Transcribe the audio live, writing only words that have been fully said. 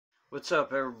What's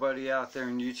up, everybody out there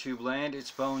in YouTube land?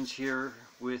 It's Bones here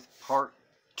with part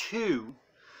 2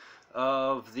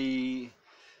 of the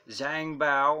Xing,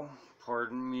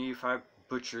 pardon me if I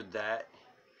butchered that,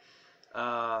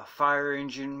 fire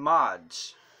engine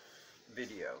mods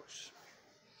videos.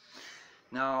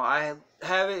 Now I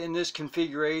have it in this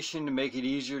configuration to make it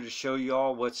easier to show you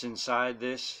all what's inside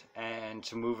this and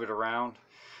to move it around.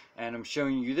 And I'm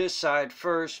showing you this side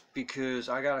first because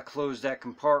I gotta close that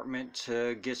compartment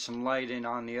to get some light in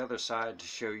on the other side to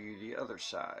show you the other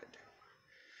side.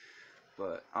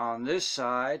 But on this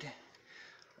side,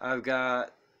 I've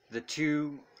got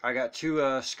two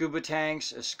scuba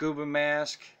tanks, a scuba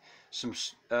mask, some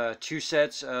two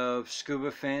sets of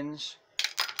scuba fins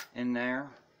in there.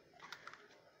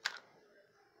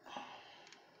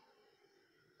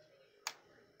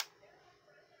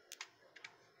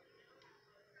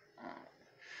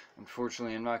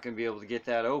 Unfortunately, I'm not going to be able to get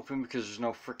that open because there's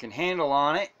no freaking handle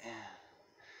on it.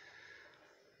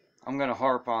 I'm going to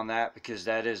harp on that because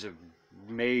that is a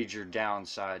major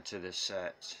downside to this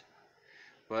set.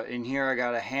 But in here I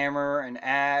got a hammer, an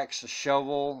axe, a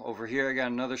shovel. Over here I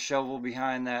got another shovel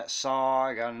behind that saw.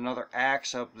 I got another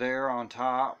axe up there on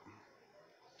top.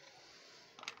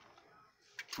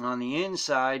 On the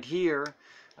inside here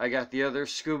I got the other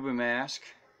scuba mask.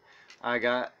 I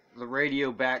got the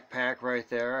radio backpack right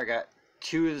there. I got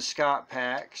two of the Scott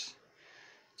packs,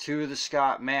 two of the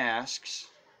Scott masks,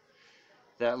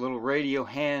 that little radio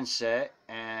handset,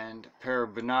 and a pair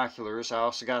of binoculars. I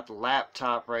also got the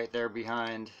laptop right there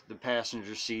behind the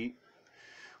passenger seat,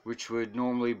 which would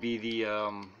normally be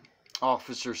the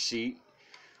officer seat.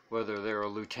 Whether they're a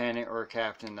lieutenant or a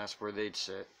captain, that's where they'd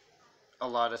sit a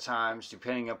lot of times,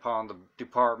 depending upon the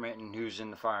department and who's in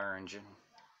the fire engine.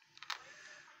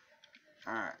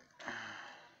 Alright,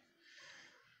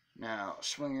 now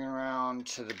swinging around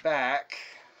to the back,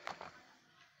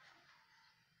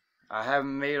 I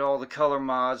haven't made all the color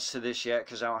mods to this yet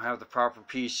because I don't have the proper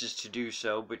pieces to do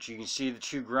so, but you can see the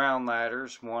two ground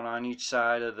ladders, one on each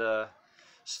side of the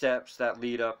steps that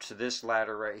lead up to this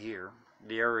ladder right here,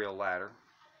 the aerial ladder.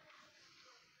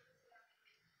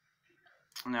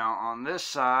 Now on this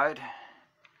side,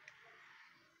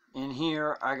 in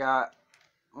here I got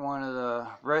one of the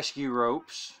rescue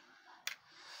ropes.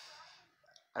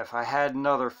 If I had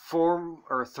another 4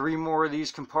 or 3 more of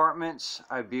these compartments,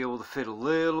 I'd be able to fit a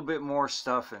little bit more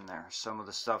stuff in there. Some of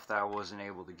the stuff that I wasn't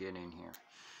able to get in here.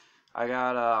 I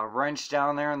got a wrench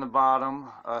down there in the bottom,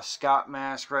 a Scott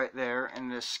mask right there, and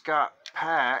this Scott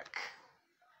pack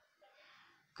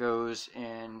goes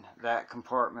in that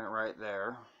compartment right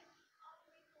there.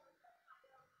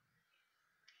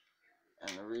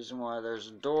 And the reason why there's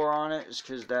a door on it is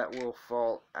because that will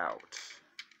fall out.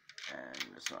 And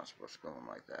it's not supposed to go in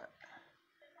like that.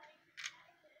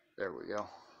 There we go.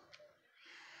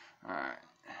 Alright.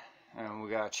 And we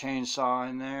got a chainsaw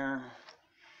in there.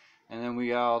 And then we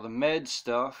got all the med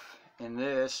stuff in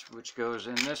this, which goes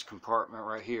in this compartment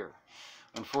right here.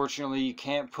 Unfortunately, you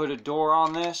can't put a door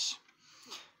on this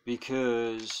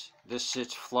because this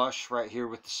sits flush right here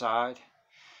with the side.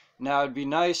 Now it'd be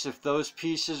nice if those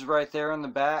pieces right there in the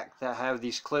back that have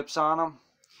these clips on them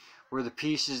were the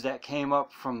pieces that came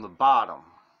up from the bottom.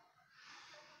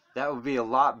 That would be a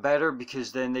lot better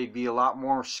because then they'd be a lot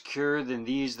more secure than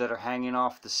these that are hanging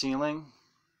off the ceiling.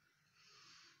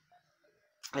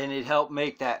 And it'd help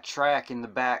make that track in the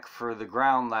back for the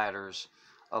ground ladders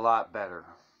a lot better.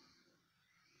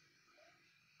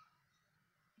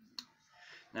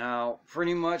 Now,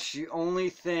 pretty much the only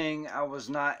thing I was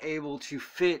not able to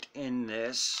fit in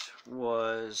this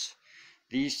was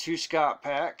these two Scott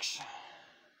packs,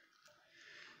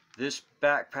 this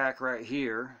backpack right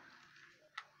here,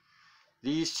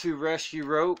 these two rescue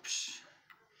ropes,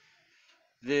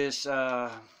 this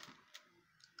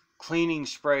cleaning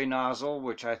spray nozzle,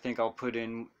 which I think I'll put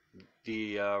in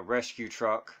the rescue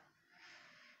truck,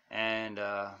 and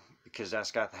because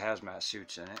that's got the hazmat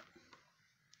suits in it.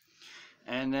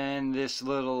 And then this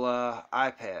little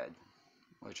iPad,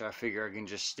 which I figure I can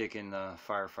just stick in the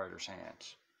firefighter's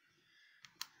hands.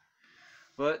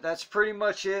 But that's pretty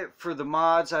much it for the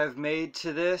mods I've made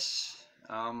to this,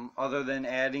 other than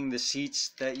adding the seats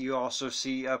that you also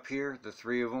see up here, the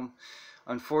 3 of them.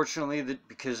 Unfortunately,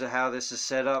 because of how this is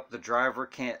set up, the driver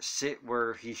can't sit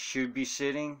where he should be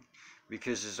sitting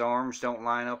because his arms don't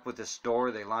line up with this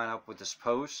door, they line up with this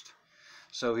post.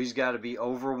 So he's got to be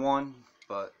over one,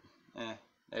 but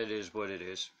it is what it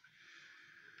is.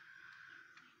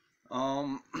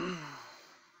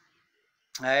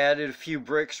 I added a few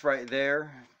bricks right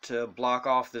there to block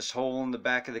off this hole in the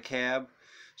back of the cab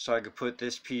so I could put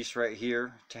this piece right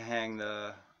here to hang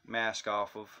the mask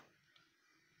off of.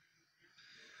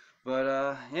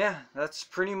 But yeah, that's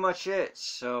pretty much it.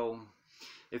 So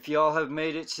if y'all have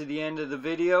made it to the end of the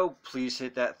video, please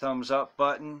hit that thumbs up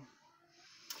button.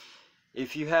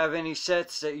 If you have any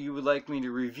sets that you would like me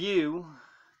to review,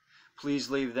 please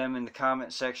leave them in the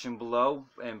comment section below,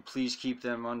 and please keep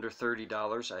them under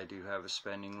 $30. I do have a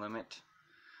spending limit.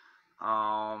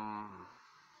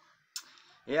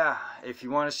 Yeah, if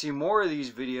you want to see more of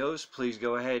these videos, please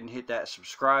go ahead and hit that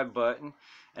subscribe button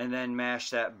and then mash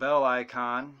that bell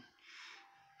icon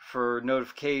for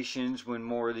notifications when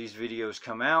more of these videos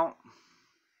come out.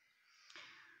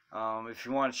 If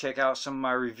you want to check out some of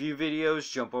my review videos,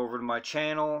 jump over to my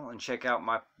channel and check out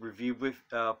my review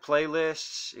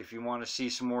playlists. If you want to see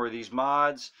some more of these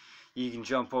mods, you can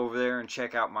jump over there and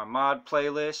check out my mod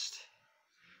playlist.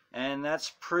 And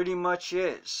that's pretty much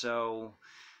it. So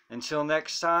until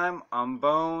next time, I'm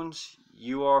Bones,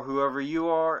 you are whoever you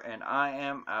are, and I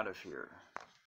am out of here.